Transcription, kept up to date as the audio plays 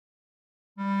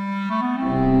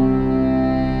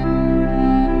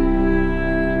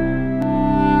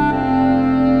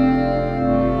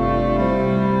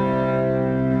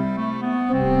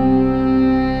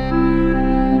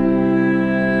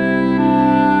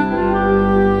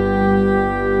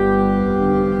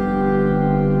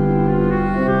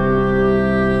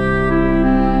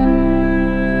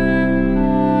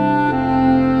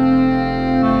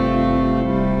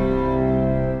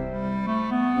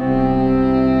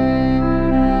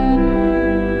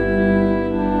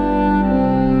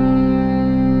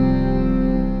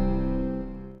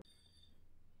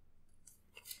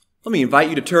Let me invite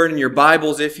you to turn in your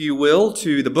Bibles, if you will,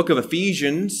 to the book of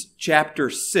Ephesians, chapter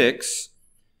 6,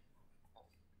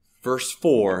 verse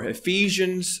 4.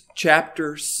 Ephesians,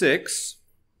 chapter 6,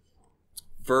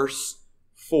 verse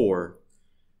 4.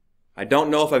 I don't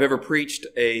know if I've ever preached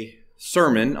a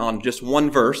sermon on just one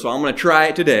verse, so I'm going to try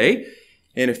it today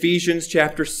in Ephesians,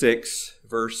 chapter 6,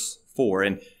 verse 4.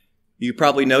 And you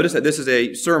probably noticed that this is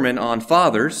a sermon on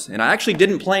fathers, and I actually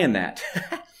didn't plan that.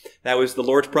 That was the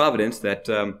Lord's providence that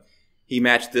He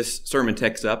matched this sermon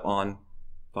text up on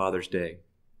Father's Day.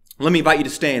 Let me invite you to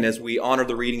stand as we honor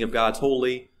the reading of God's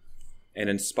holy and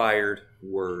inspired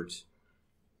words.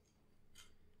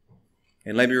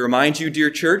 And let me remind you, dear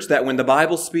church, that when the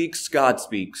Bible speaks, God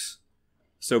speaks.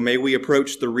 So may we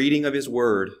approach the reading of His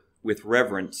word with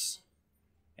reverence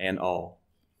and awe.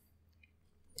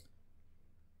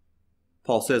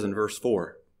 Paul says in verse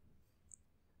 4,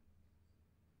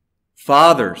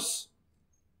 "Fathers,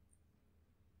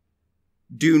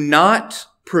 do not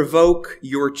provoke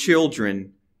your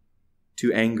children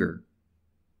to anger,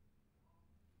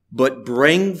 but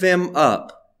bring them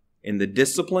up in the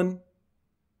discipline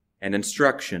and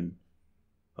instruction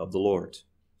of the Lord."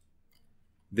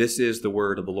 This is the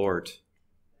word of the Lord.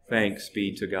 Thanks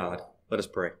be to God. Let us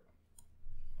pray.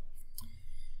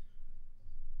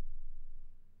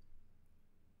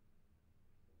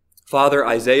 Father,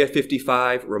 Isaiah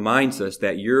 55 reminds us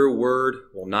that your word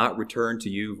will not return to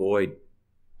you void.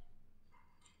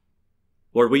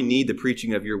 Lord, we need the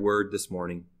preaching of your word this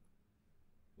morning.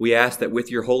 We ask that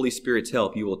with your Holy Spirit's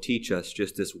help, you will teach us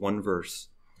just this one verse.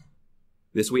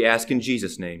 This we ask in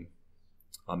Jesus' name.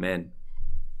 Amen.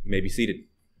 You may be seated.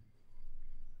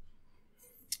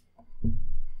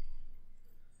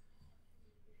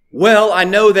 Well, I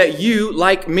know that you,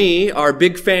 like me, are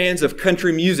big fans of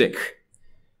country music.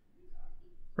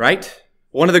 Right?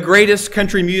 One of the greatest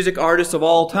country music artists of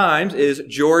all times is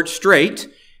George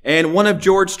Strait. And one of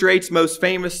George Strait's most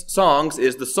famous songs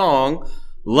is the song,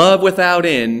 "Love Without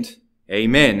End,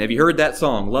 Amen." Have you heard that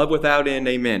song? Love Without End,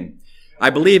 Amen.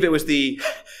 I believe it was the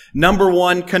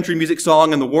 #1 country music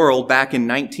song in the world back in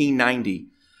 1990.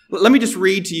 Let me just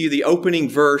read to you the opening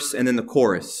verse and then the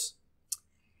chorus.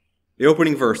 The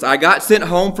opening verse. "I got sent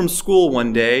home from school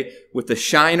one day with the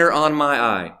shiner on my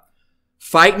eye.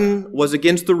 Fightin' was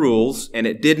against the rules, and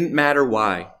it didn't matter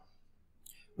why.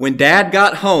 When Dad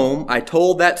got home, I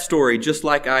told that story just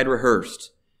like I'd rehearsed,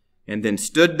 and then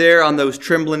stood there on those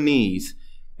trembling knees,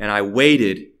 and I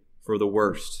waited for the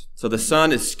worst." So the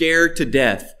son is scared to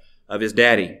death of his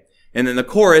daddy. And in the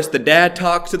chorus, the dad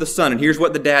talks to the son, and here's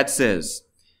what the dad says.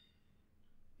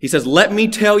 He says, "Let me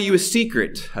tell you a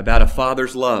secret about a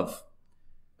father's love.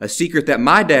 A secret that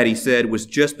my daddy said was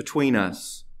just between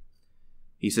us.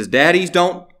 He says, daddies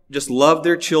don't just love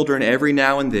their children every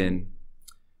now and then.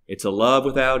 It's a love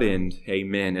without end.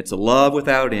 Amen. It's a love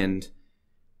without end.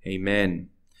 Amen."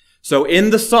 So in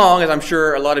the song, as I'm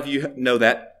sure a lot of you know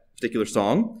that particular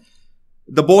song,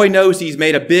 the boy knows he's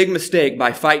made a big mistake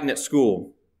by fighting at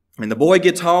school. And the boy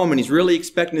gets home and he's really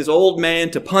expecting his old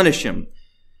man to punish him.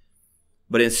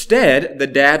 But instead, the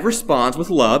dad responds with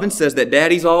love and says that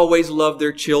daddies always love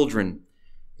their children.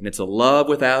 And it's a love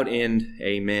without end.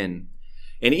 Amen.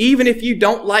 And even if you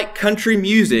don't like country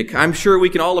music, I'm sure we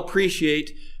can all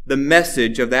appreciate the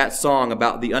message of that song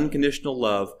about the unconditional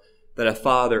love that a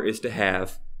father is to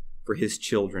have for his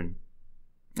children.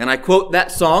 And I quote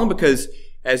that song because,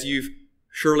 as you've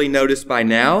surely noticed by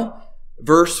now,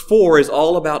 verse 4 is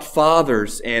all about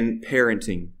fathers and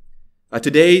parenting.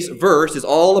 Today's verse is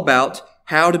all about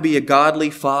how to be a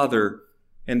godly father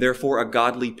and therefore a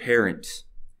godly parent.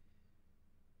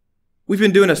 We've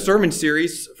been doing a sermon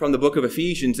series from the book of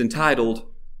Ephesians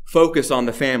entitled, "Focus on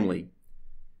the Family."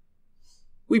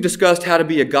 We've discussed how to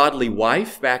be a godly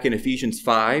wife back in Ephesians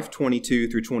 5:22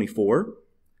 through 24.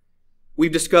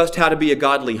 We've discussed how to be a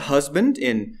godly husband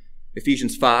in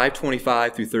Ephesians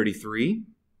 5:25 through 33.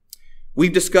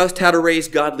 We've discussed how to raise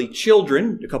godly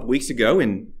children a couple weeks ago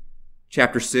in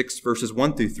chapter 6, verses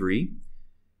 1 through 3.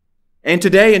 And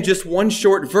today, in just one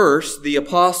short verse, the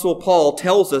Apostle Paul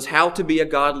tells us how to be a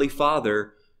godly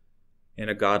father and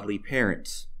a godly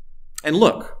parent. And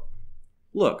look,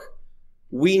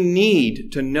 we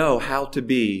need to know how to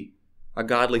be a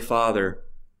godly father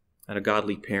and a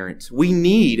godly parent. We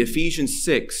need Ephesians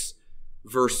 6,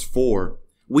 verse 4.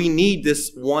 We need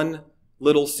this one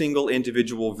little single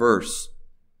individual verse.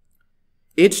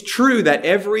 It's true that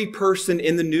every person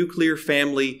in the nuclear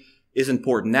family is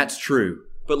important. That's true.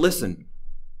 But listen,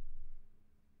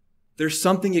 there's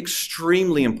something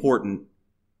extremely important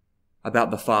about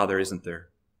the father, isn't there?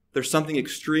 There's something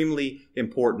extremely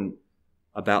important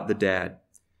about the dad.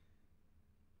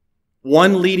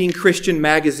 One leading Christian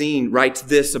magazine writes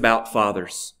this about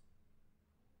fathers.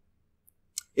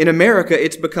 In America,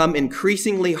 it's become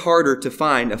increasingly harder to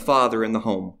find a father in the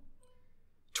home.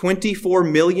 24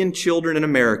 million children in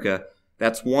America,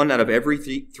 that's 1 out of every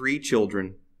 3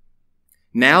 children,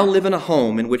 now live in a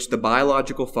home in which the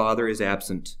biological father is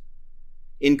absent.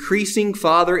 Increasing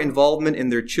father involvement in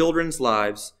their children's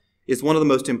lives is one of the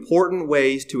most important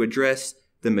ways to address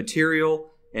the material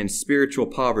and spiritual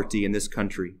poverty in this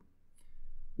country.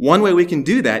 One way we can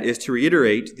do that is to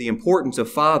reiterate the importance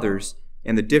of fathers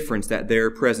and the difference that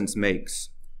their presence makes.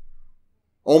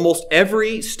 Almost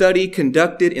every study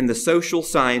conducted in the social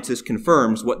sciences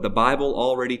confirms what the Bible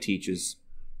already teaches.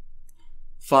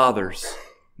 Fathers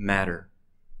matter.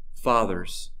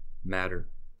 Fathers matter.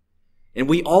 And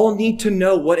we all need to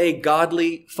know what a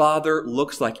godly father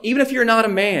looks like. Even if you're not a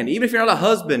man, even if you're not a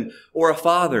husband or a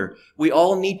father, we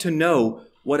all need to know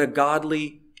what a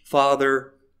godly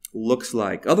father looks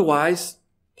like. Otherwise,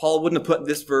 Paul wouldn't have put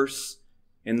this verse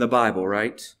in the Bible,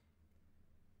 right?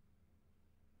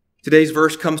 Today's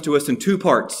verse comes to us in 2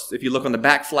 parts. If you look on the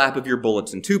back flap of your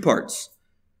bulletin, 2 parts.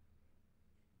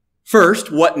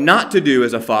 First, what not to do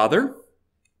as a father.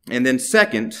 And then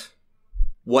second,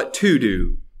 what to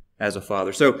do as a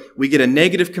father. So we get a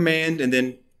negative command and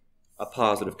then a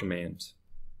positive command.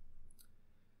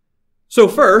 So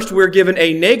first, we're given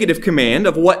a negative command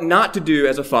of what not to do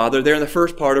as a father there in the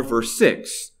first part of verse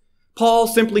 6. Paul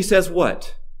simply says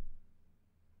what?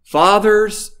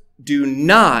 Fathers, do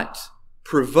not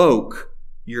provoke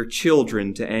your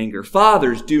children to anger.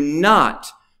 Fathers, do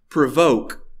not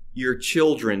provoke your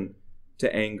children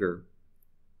to anger.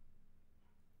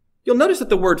 You'll notice that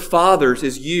the word fathers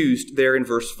is used there in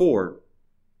verse 4.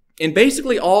 And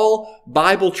basically all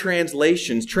Bible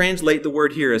translations translate the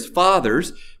word here as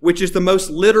fathers, which is the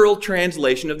most literal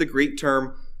translation of the Greek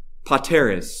term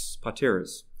pateres.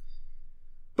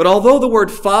 But although the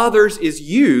word fathers is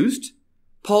used,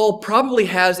 Paul probably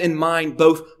has in mind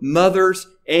both mothers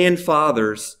and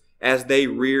fathers as they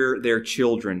rear their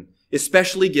children,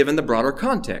 especially given the broader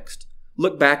context.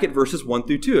 Look back at verses 1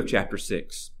 through 2 of chapter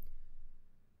 6.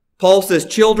 Paul says,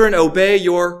 children, obey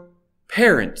your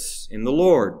parents in the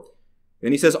Lord.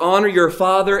 Then he says, honor your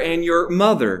father and your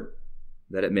mother,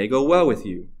 that it may go well with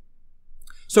you.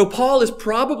 So Paul is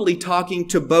probably talking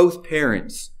to both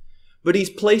parents, but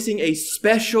he's placing a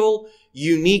special,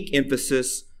 unique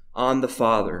emphasis on the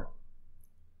father.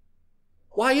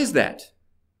 Why is that?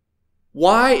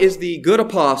 Why is the good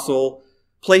apostle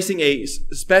placing a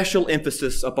special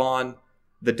emphasis upon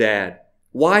the dad?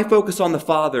 Why focus on the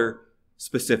father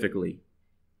specifically?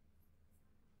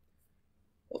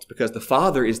 Well, it's because the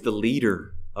father is the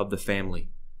leader of the family.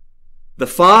 The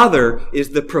father is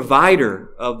the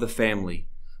provider of the family.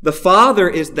 The father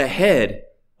is the head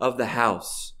of the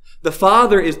house. The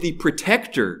father is the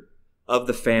protector of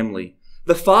the family.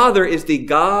 The father is the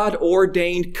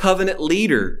God-ordained covenant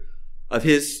leader of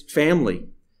his family.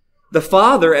 The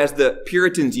father, as the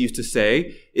Puritans used to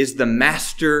say, is the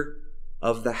master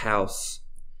of the house.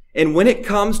 And when it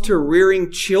comes to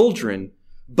rearing children,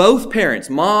 both parents,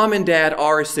 mom and dad,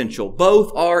 are essential.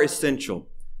 Both are essential.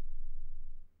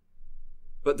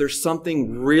 But there's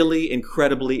something really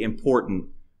incredibly important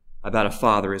about a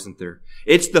father, isn't there?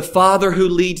 It's the father who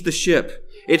leads the ship.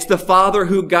 It's the father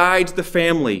who guides the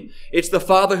family. It's the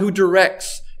father who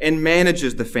directs and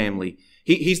manages the family.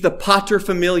 He's the pater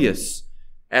familias,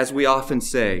 as we often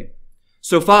say.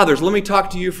 So fathers, let me talk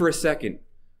to you for a second.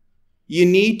 You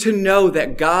need to know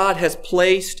that God has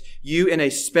placed you in a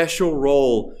special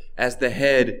role as the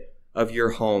head of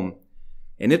your home.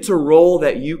 And it's a role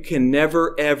that you can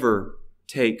never, ever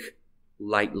take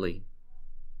lightly.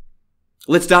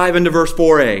 Let's dive into verse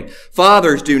 4a.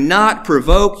 Fathers, do not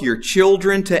provoke your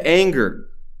children to anger.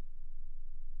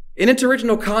 In its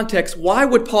original context, why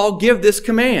would Paul give this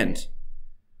command?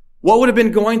 What would have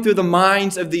been going through the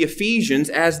minds of the Ephesians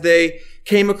as they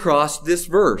came across this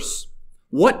verse?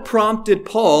 What prompted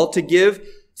Paul to give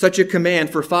such a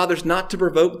command for fathers not to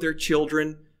provoke their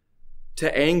children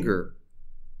to anger?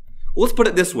 Well, let's put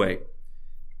it this way.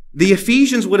 The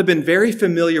Ephesians would have been very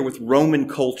familiar with Roman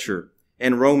culture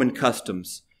and Roman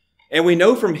customs. And we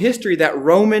know from history that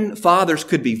Roman fathers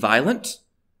could be violent,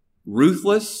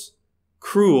 ruthless,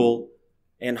 cruel,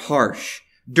 and harsh.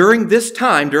 During this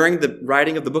time, during the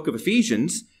writing of the book of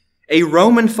Ephesians, a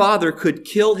Roman father could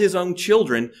kill his own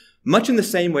children much in the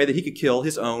same way that he could kill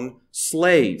his own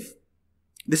slave.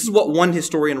 This is what one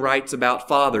historian writes about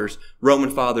fathers, Roman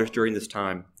fathers during this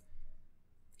time.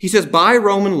 He says, by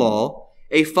Roman law,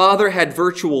 a father had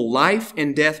virtual life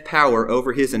and death power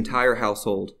over his entire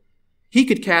household. He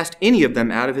could cast any of them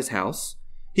out of his house.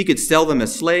 He could sell them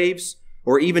as slaves,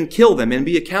 or even kill them and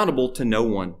be accountable to no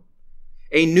one.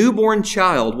 A newborn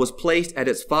child was placed at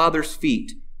its father's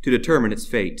feet to determine its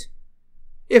fate.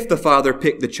 If the father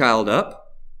picked the child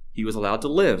up, he was allowed to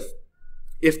live.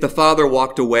 If the father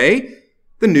walked away,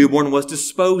 the newborn was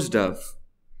disposed of.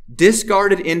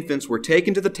 Discarded infants were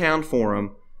taken to the town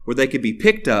forum where they could be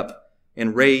picked up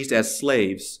and raised as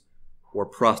slaves or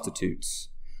prostitutes.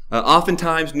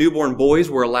 Oftentimes, newborn boys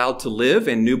were allowed to live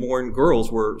and newborn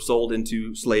girls were sold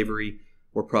into slavery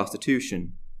or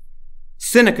prostitution.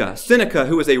 Seneca,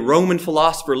 who was a Roman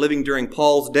philosopher living during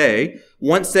Paul's day,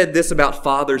 once said this about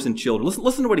fathers and children.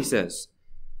 Listen to what he says.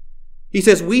 He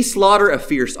says, "We slaughter a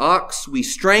fierce ox, we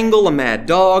strangle a mad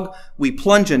dog, we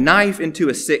plunge a knife into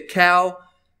a sick cow,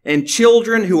 and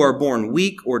children who are born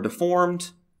weak or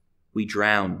deformed, we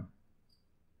drown."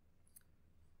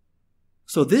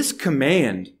 So this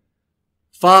command,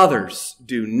 fathers,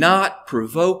 do not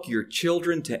provoke your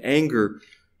children to anger,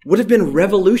 would have been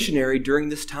revolutionary during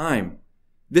this time.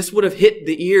 This would have hit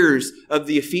the ears of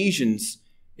the Ephesians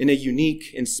in a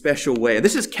unique and special way.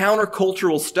 This is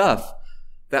countercultural stuff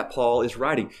that Paul is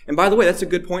writing. And by the way, that's a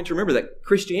good point to remember, that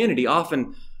Christianity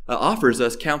often offers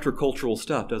us countercultural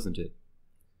stuff, doesn't it?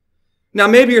 Now,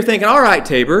 maybe you're thinking, all right,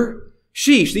 Tabor,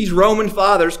 sheesh, these Roman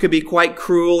fathers could be quite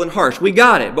cruel and harsh. We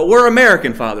got it, but we're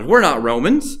American fathers. We're not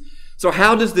Romans. So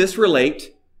how does this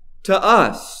relate to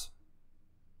us?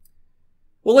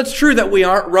 Well, it's true that we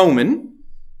aren't Roman,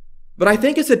 but I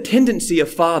think it's a tendency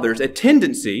of fathers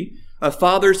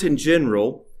in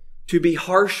general, to be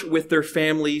harsh with their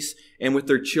families and with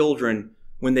their children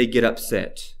when they get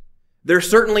upset. There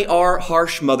certainly are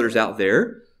harsh mothers out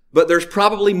there, but there's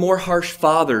probably more harsh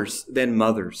fathers than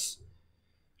mothers.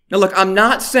 Now look, I'm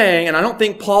not saying, and I don't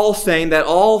think Paul's saying, that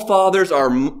all fathers are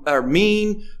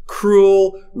mean,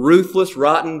 cruel, ruthless,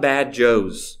 rotten, bad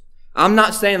Joes. I'm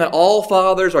not saying that all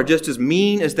fathers are just as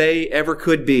mean as they ever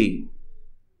could be.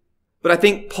 But I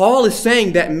think Paul is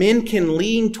saying that men can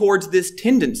lean towards this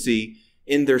tendency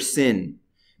in their sin.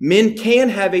 Men can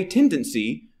have a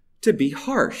tendency to be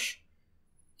harsh.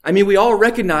 I mean, we all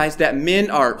recognize that men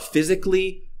are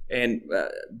physically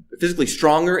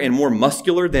stronger and more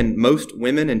muscular than most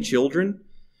women and children.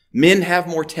 Men have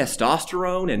more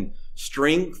testosterone and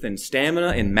strength and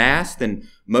stamina and mass than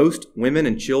most women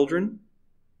and children.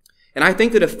 And I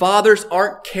think that if fathers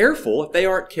aren't careful,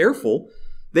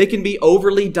 they can be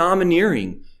overly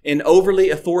domineering and overly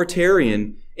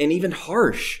authoritarian and even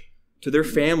harsh to their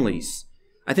families.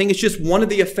 I think it's just one of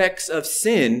the effects of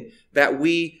sin that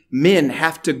we men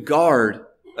have to guard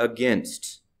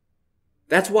against.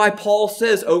 That's why Paul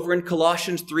says over in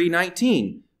Colossians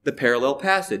 3:19, the parallel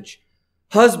passage,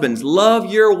 "Husbands,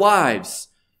 love your wives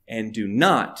and do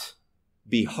not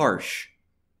be harsh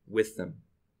with them."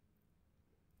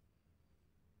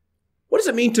 What does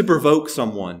it mean to provoke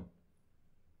someone?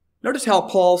 Notice how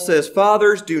Paul says,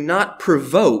 "Fathers, do not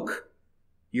provoke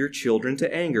your children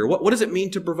to anger." What does it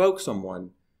mean to provoke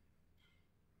someone?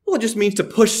 Well, it just means to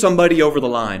push somebody over the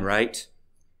line, right?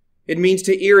 It means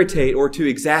to irritate or to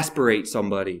exasperate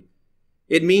somebody.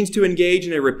 It means to engage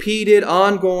in a repeated,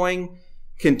 ongoing,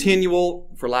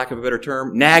 continual, for lack of a better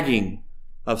term, nagging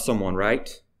of someone,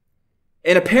 right?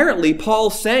 And apparently,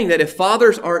 Paul's saying that if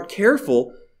fathers aren't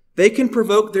careful, they can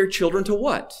provoke their children to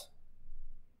what?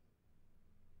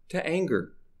 To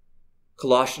anger.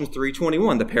 Colossians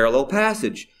 3:21, the parallel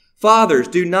passage. "Fathers,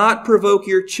 do not provoke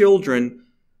your children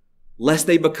lest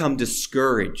they become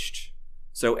discouraged."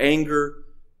 So anger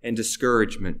and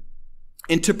discouragement.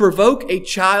 And to provoke a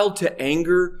child to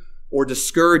anger or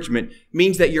discouragement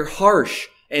means that you're harsh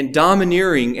and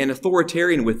domineering and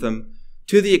authoritarian with them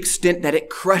to the extent that it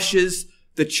crushes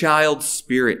the child's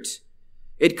spirit.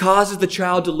 It causes the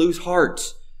child to lose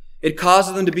heart. It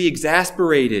causes them to be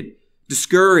exasperated,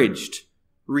 discouraged,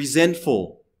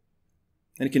 resentful,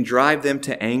 and it can drive them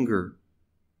to anger.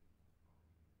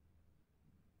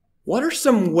 What are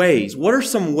some ways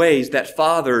that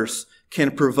fathers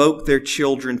can provoke their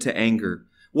children to anger?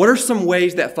 What are some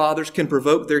ways that fathers can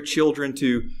provoke their children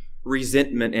to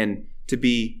resentment and to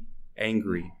be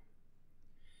angry?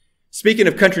 Speaking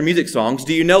of country music songs,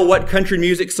 do you know what country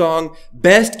music song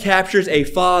best captures a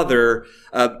father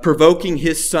provoking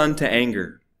his son to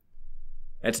anger?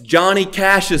 That's Johnny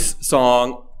Cash's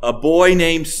song, "A Boy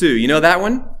Named Sue." You know that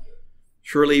one?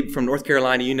 Surely from North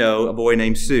Carolina, you know A Boy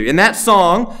Named Sue. In that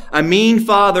song, a mean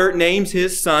father names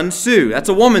his son Sue. That's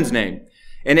a woman's name.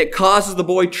 And it causes the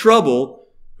boy trouble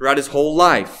throughout his whole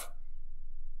life.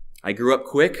 "I grew up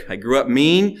quick. I grew up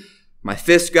mean. My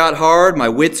fists got hard. My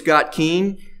wits got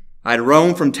keen. I'd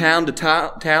roam from town to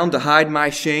town to hide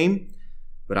my shame.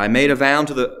 But I made a vow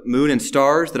to the moon and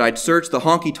stars that I'd search the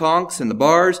honky-tonks and the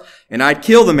bars, and I'd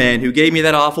kill the man who gave me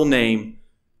that awful name,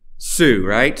 Sue,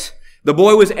 right? The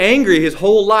boy was angry his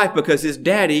whole life because his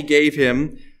daddy gave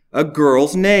him a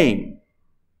girl's name.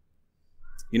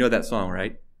 You know that song,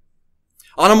 right?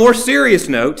 On a more serious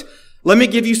note, let me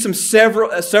give you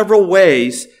several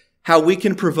ways how we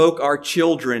can provoke our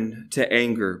children to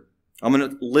anger. I'm going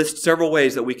to list several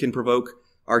ways that we can provoke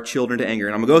our children to anger.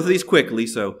 And I'm going to go through these quickly,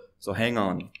 so hang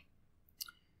on.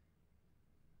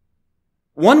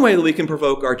 One way that we can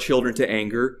provoke our children to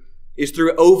anger is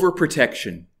through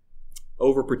overprotection.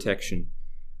 Overprotection.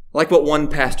 Like what one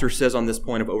pastor says on this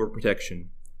point of overprotection.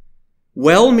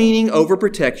 Well-meaning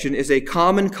overprotection is a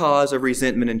common cause of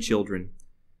resentment in children.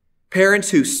 Parents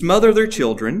who smother their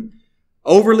children,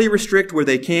 overly restrict where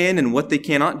they can and what they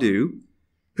cannot do,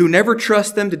 who never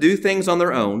trust them to do things on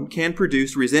their own, can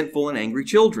produce resentful and angry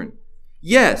children.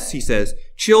 Yes, he says,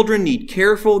 children need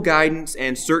careful guidance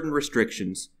and certain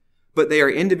restrictions, but they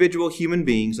are individual human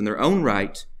beings in their own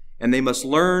right, and they must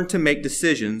learn to make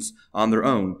decisions on their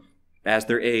own as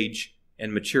their age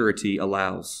and maturity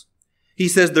allows. He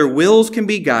says their wills can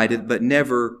be guided, but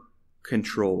never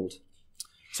controlled.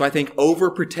 So I think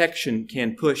overprotection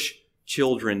can push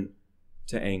children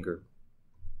to anger.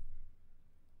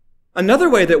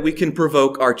 Another way that we can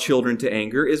provoke our children to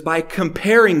anger is by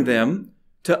comparing them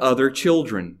to other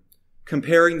children.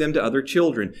 Comparing them to other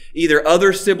children. Either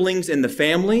other siblings in the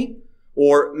family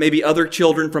or maybe other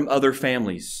children from other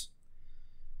families.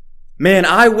 Man,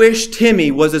 I wish Timmy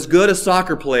was as good a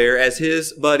soccer player as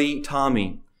his buddy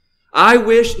Tommy. I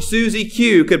wish Susie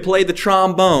Q could play the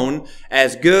trombone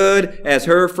as good as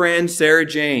her friend Sarah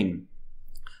Jane.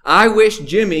 I wish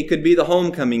Jimmy could be the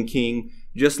homecoming king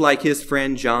just like his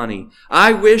friend Johnny.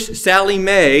 I wish Sally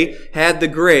Mae had the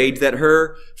grades that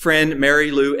her friend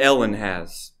Mary Lou Ellen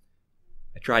has.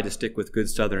 I tried to stick with good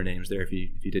Southern names there if you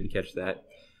didn't catch that.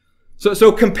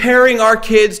 So comparing our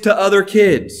kids to other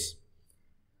kids.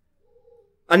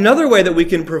 Another way that we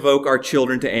can provoke our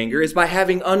children to anger is by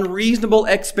having unreasonable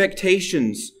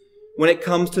expectations when it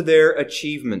comes to their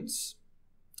achievements.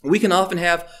 We can often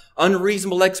have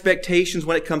unreasonable expectations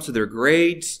when it comes to their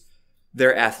grades,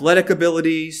 their athletic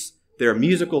abilities, their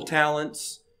musical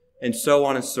talents, and so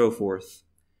on and so forth.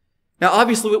 Now,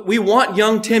 obviously, we want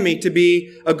young Timmy to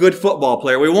be a good football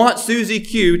player. We want Susie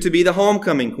Q to be the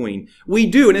homecoming queen. We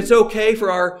do, and it's okay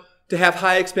to have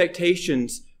high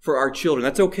expectations for our children.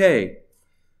 That's okay.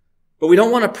 But we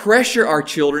don't want to pressure our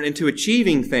children into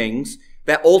achieving things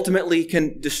that ultimately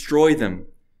can destroy them.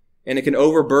 And it can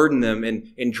overburden them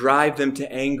and drive them to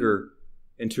anger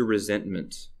and to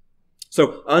resentment.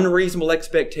 So unreasonable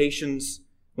expectations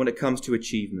when it comes to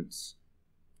achievements.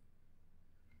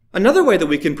 Another way that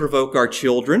we can provoke our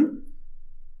children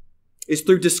is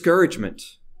through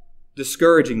discouragement.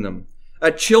 Discouraging them.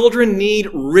 Children need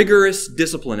rigorous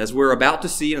discipline, as we're about to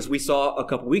see and as we saw a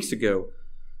couple weeks ago.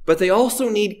 But they also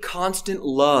need constant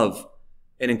love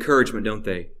and encouragement, don't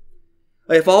they?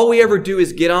 If all we ever do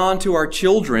is get on to our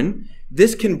children,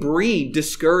 this can breed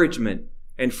discouragement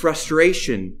and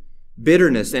frustration,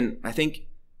 bitterness, and I think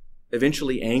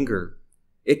eventually anger.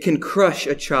 It can crush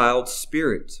a child's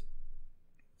spirit.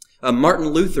 Martin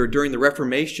Luther, during the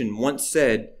Reformation, once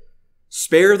said,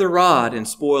 "Spare the rod and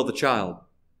spoil the child."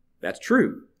 That's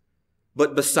true.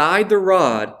 But beside the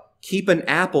rod, keep an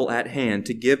apple at hand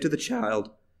to give to the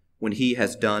child when he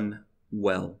has done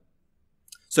well.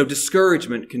 So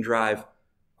discouragement can drive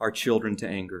our children to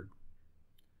anger.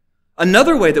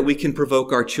 Another way that we can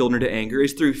provoke our children to anger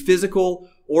is through physical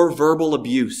or verbal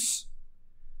abuse.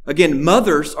 Again,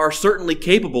 mothers are certainly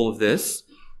capable of this,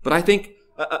 but I think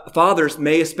fathers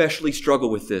may especially struggle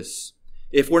with this.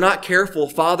 If we're not careful,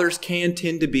 fathers can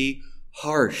tend to be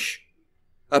harsh.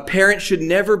 A parent should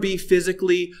never be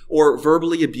physically or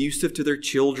verbally abusive to their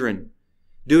children.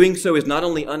 Doing so is not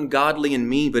only ungodly and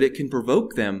mean, but it can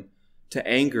provoke them to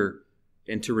anger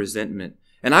and to resentment.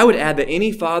 And I would add that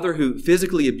any father who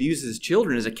physically abuses his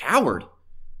children is a coward,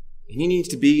 and he needs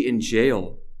to be in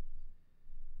jail.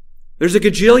 There's a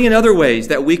gajillion other ways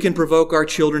that we can provoke our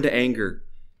children to anger.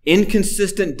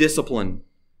 Inconsistent discipline,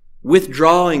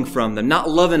 withdrawing from them, not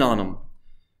loving on them,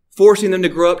 forcing them to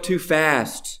grow up too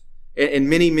fast, and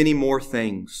many, many more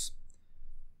things.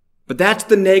 But that's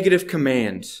the negative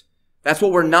command. That's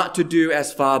what we're not to do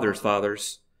as fathers.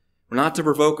 We're not to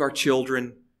provoke our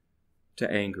children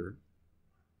to anger.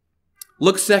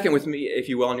 Look second with me, if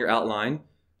you will, on your outline,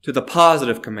 to the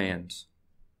positive command.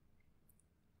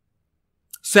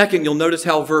 Second, you'll notice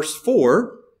how verse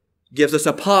 4 gives us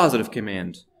a positive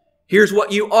command. Here's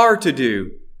what you are to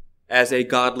do as a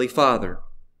godly father.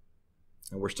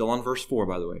 And we're still on verse 4,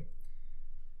 by the way.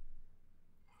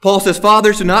 Paul says,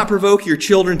 fathers, do not provoke your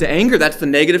children to anger. That's the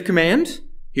negative command.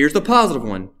 Here's the positive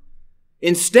one.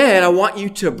 Instead, I want you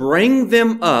to bring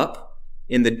them up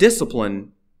in the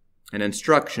discipline and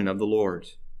instruction of the Lord.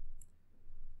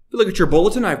 If you look at your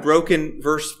bulletin, I've broken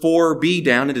verse 4b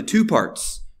down into two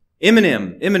parts.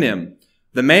 M&M,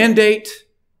 the mandate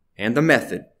and the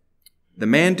method. The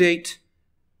mandate,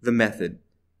 the method.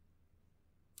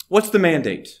 What's the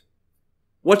mandate?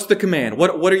 What's the command?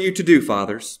 What are you to do,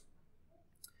 fathers?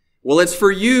 Well, it's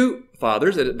for you,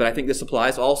 fathers, but I think this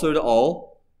applies also to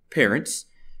all parents.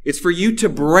 It's for you to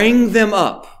bring them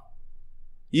up.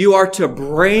 You are to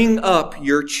bring up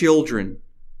your children.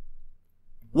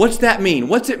 What's that mean?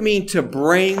 What's it mean to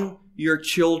bring your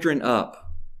children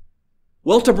up?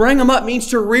 Well, to bring them up means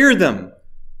to rear them.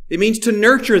 It means to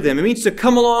nurture them. It means to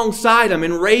come alongside them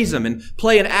and raise them and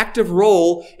play an active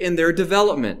role in their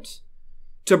development.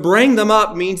 To bring them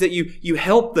up means that you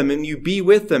help them and you be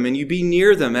with them and you be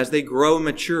near them as they grow and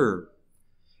mature.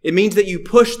 It means that you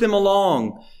push them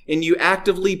along and you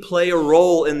actively play a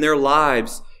role in their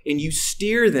lives and you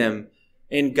steer them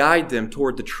and guide them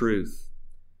toward the truth.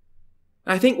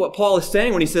 I think what Paul is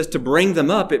saying when he says to bring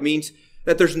them up, it means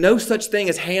that there's no such thing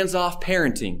as hands-off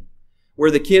parenting,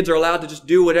 where the kids are allowed to just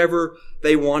do whatever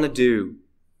they want to do.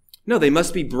 No, they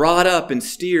must be brought up and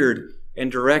steered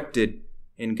and directed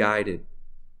and guided.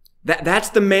 That's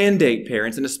the mandate,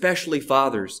 parents, and especially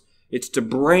fathers. It's to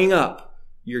bring up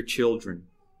your children.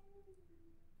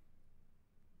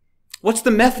 What's the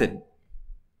method?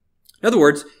 In other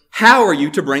words, how are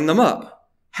you to bring them up?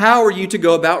 How are you to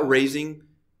go about raising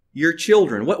your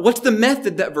children? What's the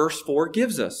method that verse 4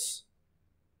 gives us?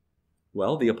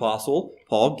 Well, the Apostle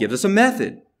Paul gives us a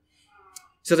method. He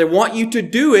says, I want you to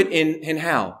do it in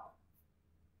how?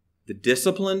 The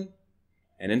discipline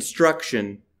and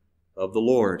instruction of the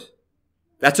Lord.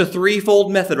 That's a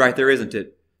threefold method right there, isn't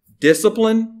it?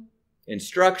 Discipline,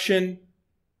 instruction,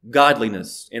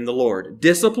 godliness in the Lord.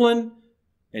 Discipline,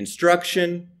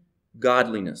 instruction,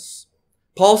 godliness.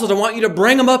 Paul says, I want you to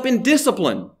bring them up in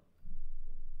discipline.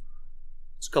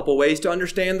 There's a couple ways to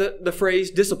understand the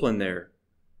phrase discipline there.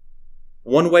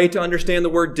 One way to understand the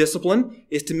word discipline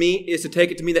is to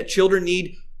take it to mean that children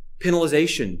need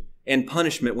penalization and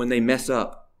punishment when they mess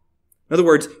up. In other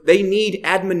words, they need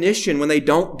admonition when they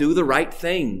don't do the right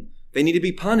thing. They need to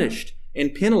be punished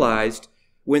and penalized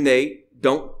when they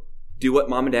don't do what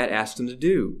mom and dad asked them to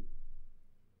do.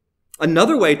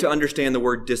 Another way to understand the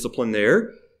word discipline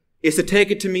there is to take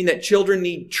it to mean that children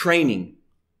need training,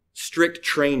 strict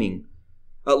training.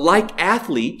 Like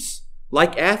athletes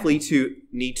who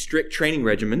need strict training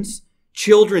regimens,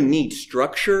 children need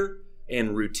structure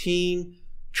and routine,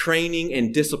 training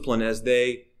and discipline as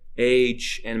they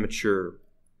age and mature.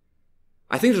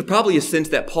 I think there's probably a sense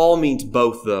that Paul means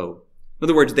both, though. In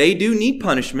other words, they do need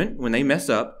punishment when they mess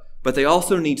up, but they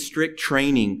also need strict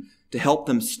training to help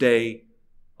them stay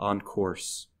on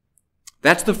course.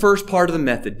 That's the first part of the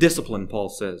method, discipline, Paul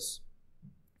says.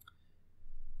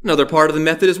 Another part of the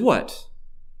method is what?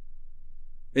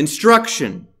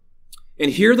 Instruction.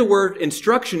 And here the word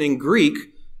instruction in Greek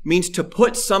means to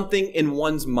put something in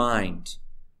one's mind.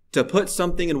 To put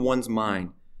something in one's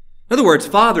mind. In other words,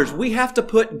 fathers, we have to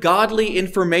put godly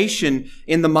information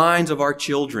in the minds of our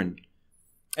children.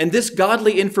 And this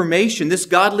godly information, this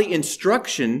godly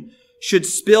instruction should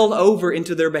spill over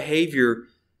into their behavior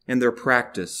and their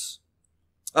practice.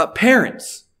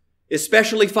 Parents,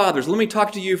 especially fathers, let me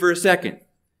talk to you for a second.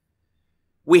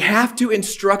 We have to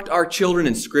instruct our children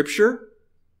in Scripture,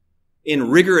 in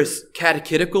rigorous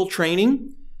catechetical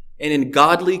training, and in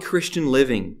godly Christian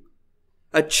living.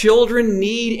 Children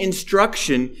need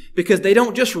instruction because they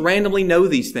don't just randomly know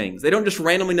these things. They don't just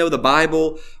randomly know the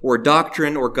Bible or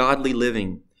doctrine or godly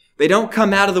living. They don't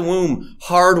come out of the womb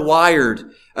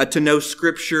hardwired to know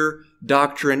Scripture,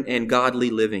 doctrine, and godly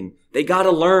living. They got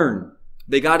to learn.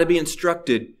 They got to be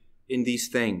instructed in these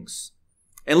things.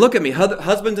 And look at me,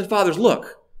 husbands and fathers,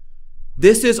 look.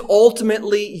 This is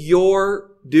ultimately your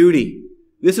duty.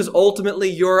 This is ultimately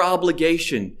your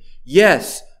obligation.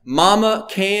 Yes, mama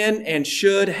can and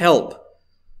should help.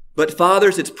 But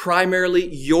fathers, it's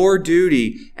primarily your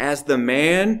duty as the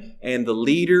man and the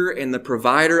leader and the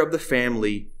provider of the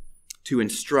family to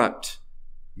instruct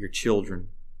your children.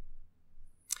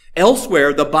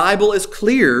 Elsewhere, the Bible is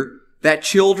clear that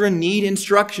children need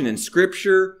instruction in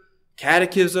Scripture,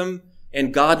 catechism,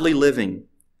 and godly living.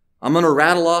 I'm going to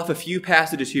rattle off a few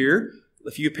passages here,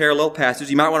 a few parallel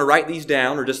passages. You might want to write these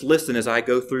down or just listen as I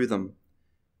go through them.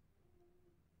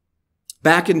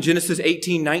 Back in Genesis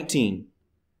 18:19,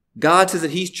 God says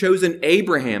that He's chosen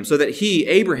Abraham so that he,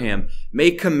 Abraham,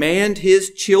 may command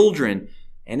his children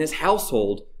and his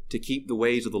household to keep the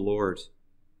ways of the Lord.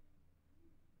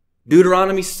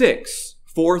 Deuteronomy 6,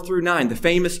 4 through 9, the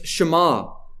famous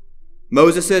Shema.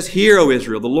 Moses says, "Hear, O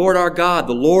Israel, the Lord our God,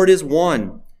 the Lord is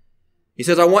one." He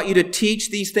says, "I want you to teach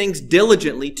these things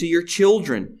diligently to your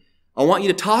children. I want you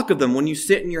to talk of them when you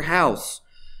sit in your house,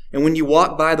 and when you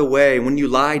walk by the way, when you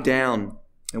lie down,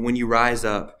 and when you rise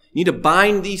up. You need to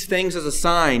bind these things as a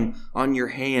sign on your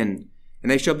hand, and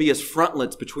they shall be as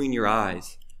frontlets between your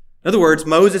eyes." In other words,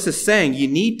 Moses is saying you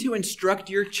need to instruct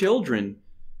your children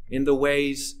in the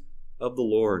ways of the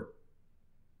Lord.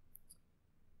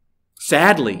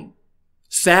 Sadly,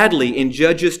 in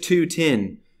Judges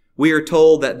 2:10, we are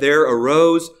told that there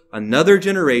arose another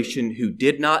generation who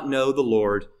did not know the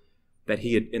Lord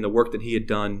in the work that he had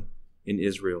done in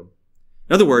Israel.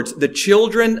 In other words, the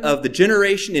children of the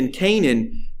generation in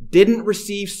Canaan didn't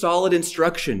receive solid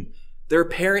instruction. Their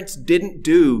parents didn't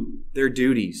do their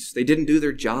duties. They didn't do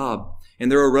their job.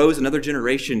 And there arose another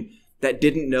generation that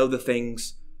didn't know the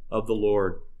things of the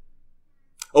Lord.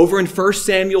 Over in 1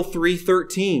 Samuel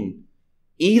 3:13,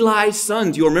 Eli's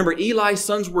sons, you'll remember Eli's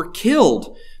sons were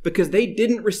killed because they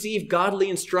didn't receive godly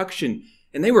instruction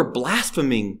and they were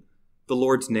blaspheming the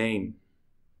Lord's name.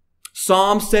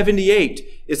 Psalm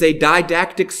 78 is a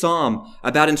didactic psalm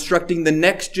about instructing the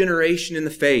next generation in the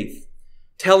faith,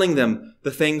 telling them the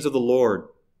things of the Lord.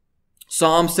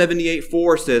 Psalm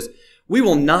 78:4 says, "We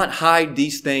will not hide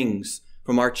these things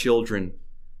from our children.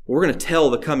 We're going to tell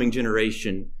the coming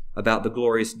generation about the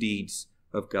glorious deeds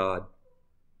of God."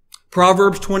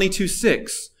 Proverbs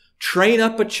 22:6, "Train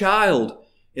up a child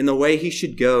in the way he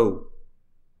should go."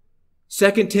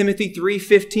 2 Timothy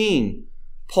 3:15,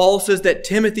 Paul says that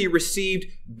Timothy received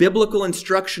biblical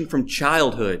instruction from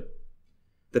childhood.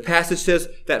 The passage says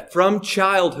that from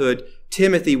childhood,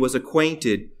 Timothy was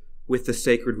acquainted with the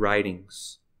sacred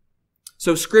writings.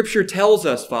 So Scripture tells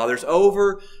us, fathers,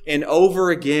 over and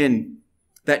over again,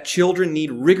 that children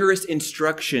need rigorous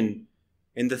instruction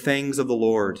in the things of the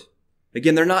Lord.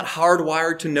 Again, they're not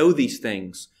hardwired to know these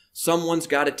things. Someone's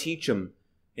got to teach them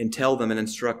and tell them and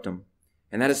instruct them.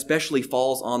 And that especially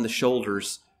falls on the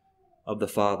shoulders of the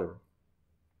father.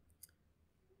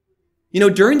 You know,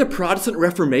 during the Protestant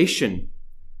Reformation,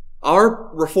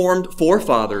 our Reformed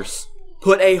forefathers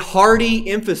put a hearty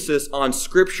emphasis on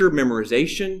Scripture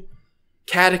memorization,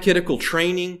 catechetical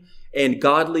training, and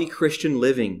godly Christian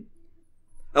living.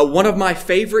 One of my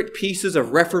favorite pieces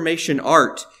of Reformation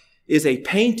art is a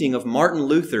painting of Martin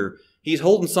Luther. He's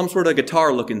holding some sort of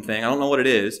guitar-looking thing. I don't know what it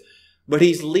is. But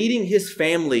he's leading his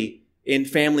family in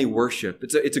family worship.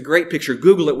 It's a great picture.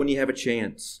 Google it when you have a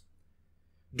chance.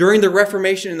 During the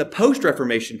Reformation and the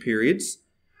post-Reformation periods,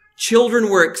 children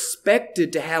were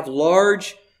expected to have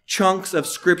large chunks of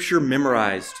Scripture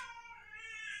memorized.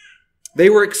 They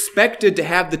were expected to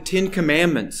have the 10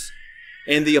 Commandments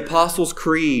and the Apostles'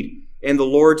 Creed and the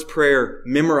Lord's Prayer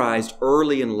memorized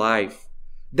early in life.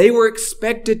 They were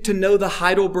expected to know the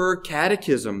Heidelberg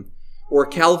Catechism or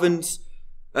Calvin's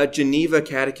Geneva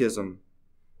Catechism.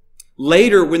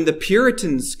 Later, when the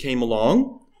Puritans came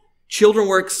along, children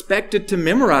were expected to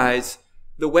memorize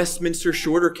the Westminster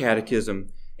Shorter Catechism,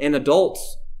 and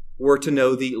adults were to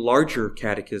know the larger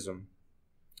catechism.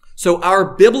 So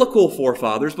our biblical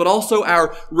forefathers, but also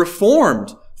our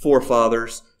Reformed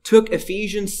forefathers, took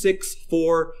Ephesians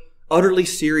 6:4 utterly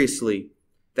seriously,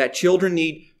 that children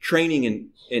need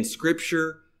training in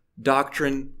Scripture,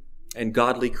 doctrine, and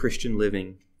godly Christian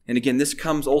living. And again, this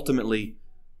comes ultimately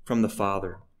from the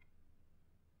Father.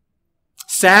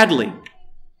 Sadly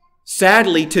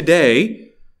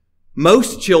today,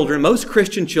 most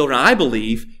Christian children, I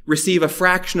believe, receive a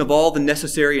fraction of all the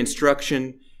necessary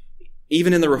instruction,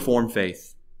 even in the Reformed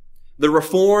faith. The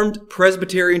Reformed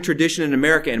Presbyterian tradition in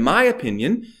America, in my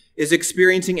opinion, is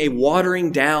experiencing a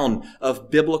watering down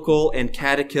of biblical and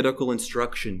catechetical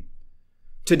instruction.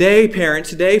 Today, parents,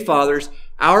 today, fathers,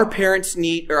 our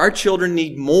children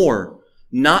need more,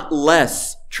 not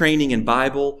less, training in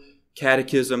Bible,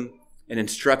 catechism, and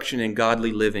instruction in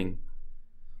godly living.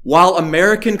 While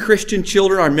American Christian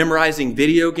children are memorizing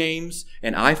video games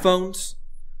and iPhones,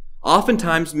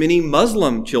 oftentimes many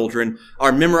Muslim children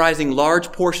are memorizing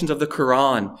large portions of the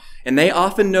Quran, and they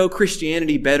often know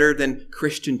Christianity better than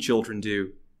Christian children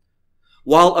do.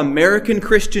 While American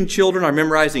Christian children are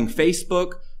memorizing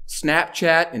Facebook,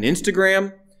 Snapchat, and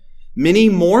Instagram, many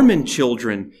Mormon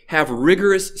children have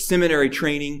rigorous seminary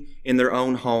training in their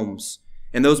own homes.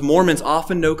 And those Mormons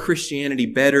often know Christianity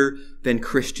better than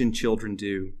Christian children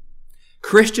do.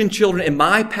 Christian children, in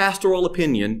my pastoral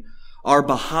opinion, are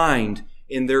behind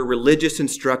in their religious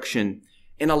instruction.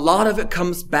 And a lot of it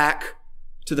comes back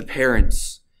to the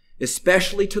parents,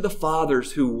 especially to the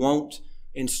fathers who won't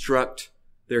instruct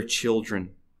their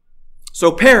children.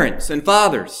 So parents and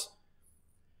fathers,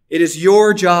 It is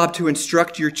your job to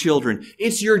instruct your children.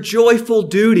 It's your joyful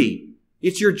duty.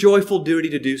 It's your joyful duty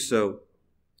to do so.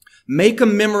 Make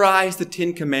them memorize the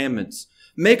 10 Commandments.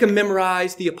 Make them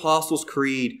memorize the Apostles'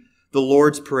 Creed, the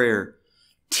Lord's Prayer.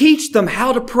 Teach them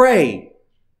how to pray.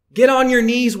 Get on your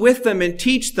knees with them and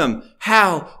teach them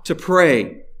how to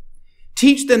pray.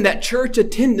 Teach them that church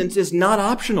attendance is not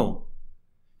optional.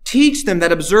 Teach them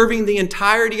that observing the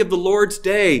entirety of the Lord's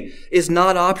Day is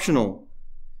not optional.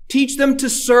 Teach them to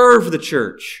serve the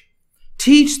church.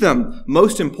 Teach them,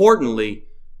 most importantly,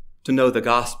 to know the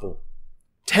gospel.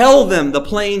 Tell them the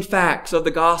plain facts of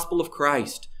the gospel of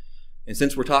Christ. And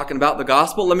since we're talking about the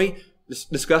gospel, let me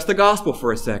discuss the gospel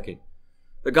for a second.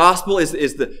 The gospel is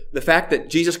the fact that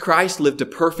Jesus Christ lived a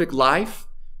perfect life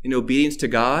in obedience to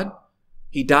God.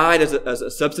 He died as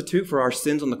a substitute for our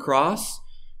sins on the cross.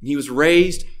 And He was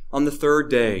raised on the third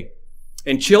day.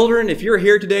 And children, if you're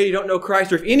here today, you don't know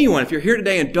Christ, or if you're here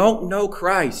today and don't know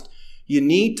Christ, you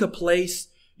need to place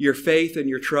your faith and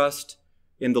your trust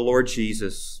in the Lord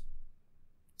Jesus.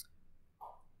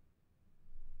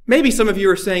 Maybe some of you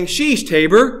are saying, sheesh,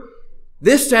 Tabor,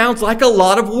 this sounds like a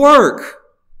lot of work.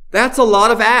 That's a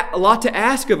lot to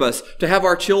ask of us, to have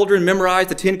our children memorize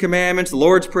the 10 Commandments, the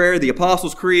Lord's Prayer, the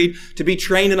Apostles' Creed, to be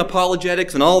trained in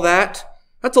apologetics and all that.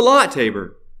 That's a lot,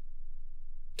 Tabor.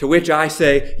 To which I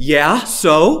say, yeah,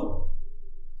 so?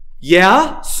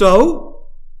 Yeah, so?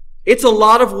 It's a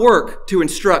lot of work to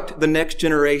instruct the next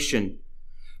generation.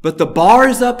 But the bar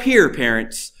is up here,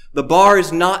 parents. The bar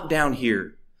is not down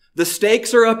here. The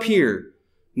stakes are up here,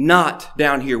 not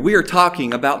down here. We are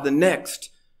talking about the next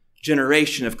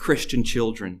generation of Christian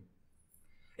children.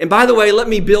 And by the way, let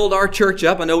me build our church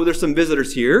up. I know there's some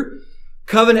visitors here.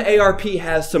 Covenant ARP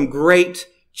has some great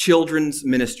children's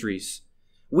ministries.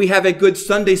 We have a good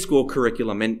Sunday school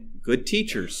curriculum and good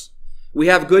teachers. We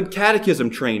have good catechism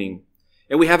training.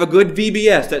 And we have a good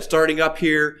VBS that's starting up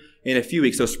here in a few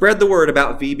weeks. So spread the word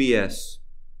about VBS.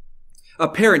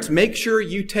 Parents, make sure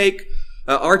you take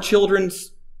our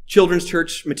children's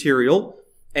church material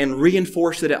and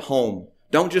reinforce it at home.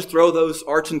 Don't just throw those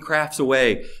arts and crafts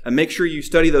away. And make sure you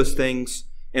study those things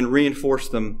and reinforce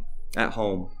them at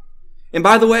home. And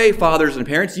by the way, fathers and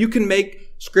parents, you can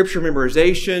make scripture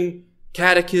memorization,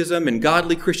 catechism, and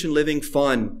godly Christian living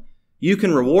fun. You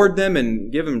can reward them and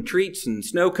give them treats and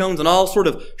snow cones and all sort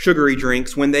of sugary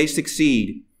drinks when they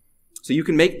succeed. So you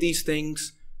can make these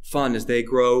things fun as they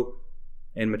grow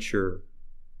and mature.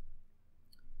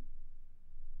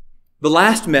 The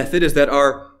last method is that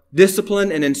our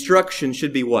discipline and instruction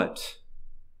should be what?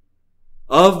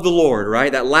 Of the Lord,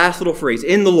 right? That last little phrase,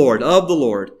 in the Lord, of the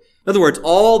Lord. In other words,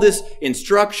 all this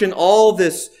instruction, all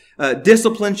this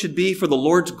discipline should be for the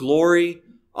Lord's glory,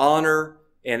 honor,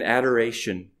 and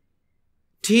adoration.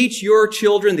 Teach your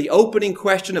children the opening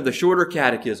question of the shorter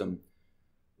catechism.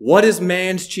 What is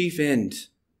man's chief end?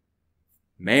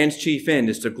 Man's chief end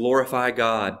is to glorify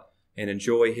God and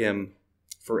enjoy Him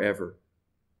forever.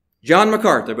 John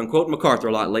MacArthur, I've been quoting MacArthur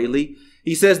a lot lately.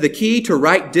 He says the key to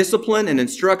right discipline and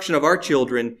instruction of our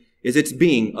children is its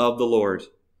being of the Lord.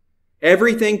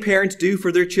 Everything parents do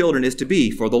for their children is to be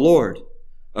for the Lord,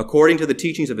 according to the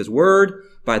teachings of His Word,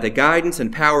 by the guidance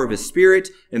and power of His Spirit,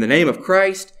 in the name of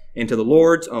Christ, and to the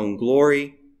Lord's own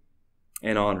glory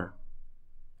and honor.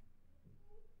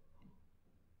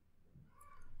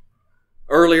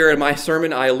 Earlier in my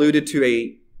sermon, I alluded to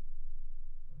a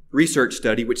research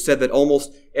study which said that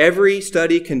almost every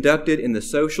study conducted in the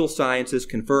social sciences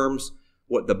confirms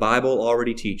what the Bible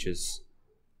already teaches.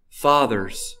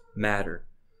 Fathers matter.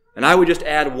 And I would just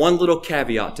add one little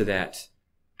caveat to that.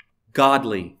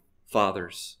 Godly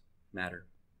fathers matter.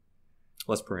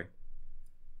 Let's pray.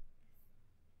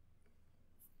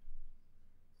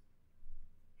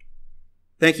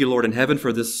 Thank you, Lord in heaven,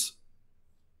 for this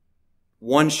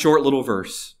one short little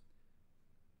verse.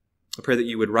 I pray that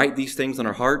you would write these things on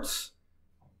our hearts.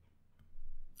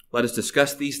 Let us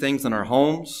discuss these things in our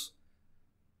homes.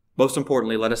 Most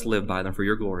importantly, let us live by them for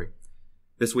your glory.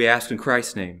 This we ask in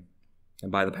Christ's name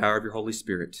and by the power of your Holy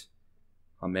Spirit.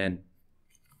 Amen.